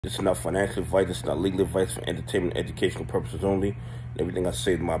This is not financial advice. This is not legal advice for entertainment and educational purposes only. And everything I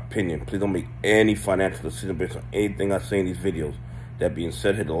say is my opinion. Please don't make any financial decision based on anything I say in these videos. That being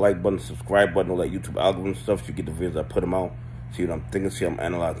said, hit the like button, subscribe button, all that YouTube algorithm stuff so you get the videos I put them out. See what I'm thinking, see how I'm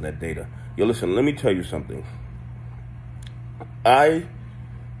analyzing that data. Yo, listen, let me tell you something. I've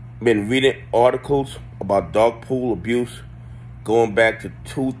been reading articles about dog pool abuse going back to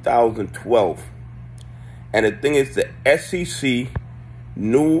 2012. And the thing is, the SEC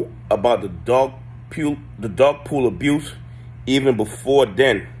knew about the dog pool abuse even before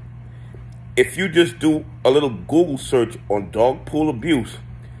then. If you just do a little Google search on dog pool abuse,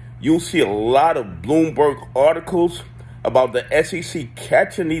 you'll see a lot of Bloomberg articles about the SEC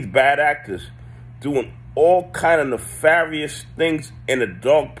catching these bad actors doing all kind of nefarious things in the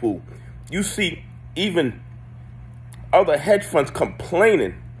dog pool. You see even other hedge funds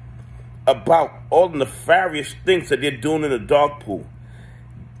complaining about all the nefarious things that they're doing in the dog pool.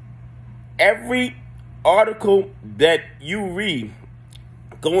 Every article that you read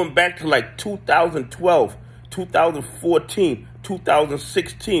going back to like 2012, 2014,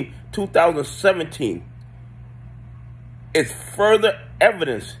 2016, 2017 is further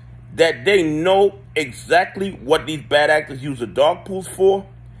evidence that they know exactly what these bad actors use the dog pools for.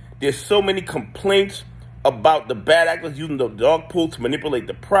 There's so many complaints about the bad actors using the dog pool to manipulate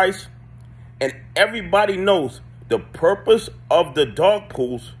the price. And everybody knows the purpose of the dog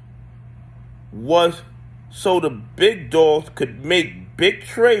pools was so the big dogs could make big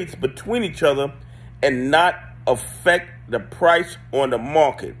trades between each other and not affect the price on the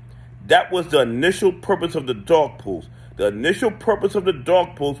market. That was the initial purpose of the dog pools. The initial purpose of the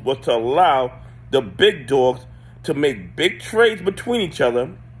dog pools was to allow the big dogs to make big trades between each other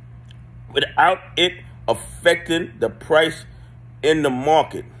without it affecting the price in the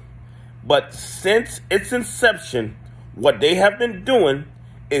market. But since its inception, what they have been doing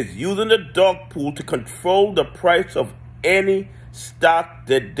is using the dog pool to control the price of any stock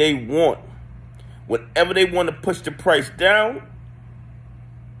that they want. Whenever they want to push the price down,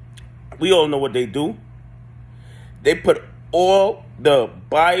 we all know what they do. They put all the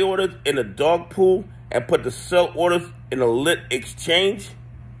buy orders in the dog pool and put the sell orders in a lit exchange.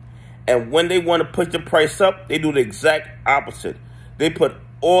 And when they want to push the price up, they do the exact opposite. They put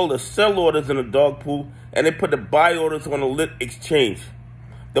all the sell orders in the dog pool and they put the buy orders on a lit exchange.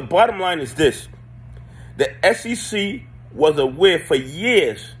 The bottom line is this. The SEC was aware for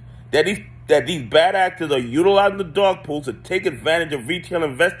years that these bad actors are utilizing the dog pools to take advantage of retail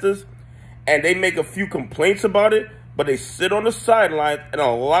investors, and they make a few complaints about it, but they sit on the sidelines and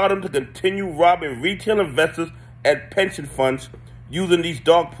allow them to continue robbing retail investors and pension funds using these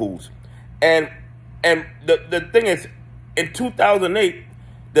dog pools. And the thing is, in 2008,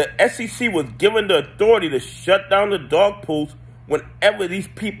 the SEC was given the authority to shut down the dog pools whenever these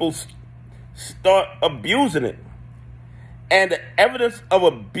people start abusing it. And the evidence of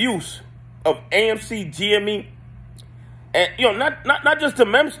abuse of AMC, GME, and not just the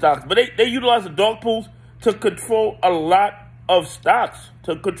meme stocks, but they utilize the dog pools to control a lot of stocks,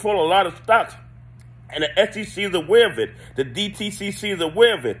 And the SEC is aware of it. The DTCC is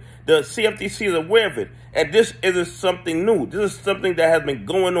aware of it. The CFTC is aware of it. And this isn't something new. This is something that has been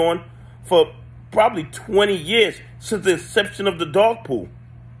going on for probably 20 years since the inception of the dog pool.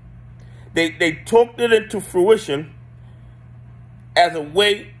 They talked it into fruition as a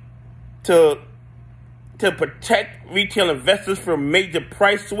way to protect retail investors from major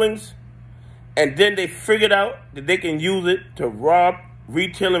price swings. And then they figured out that they can use it to rob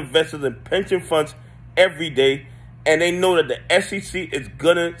retail investors and pension funds every day. And they know that the SEC is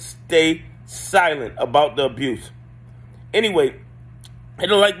going to stay silent about the abuse. Anyway, hit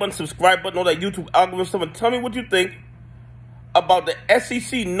the like button, subscribe button, all that YouTube algorithm stuff, and tell me what you think about the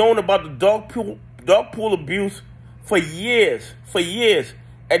SEC knowing about the dog pool abuse for years,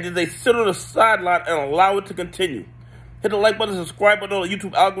 and did they sit on the sideline and allow it to continue? Hit the like button, subscribe button, all the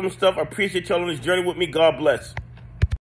YouTube algorithm stuff. I appreciate y'all on this journey with me. God bless.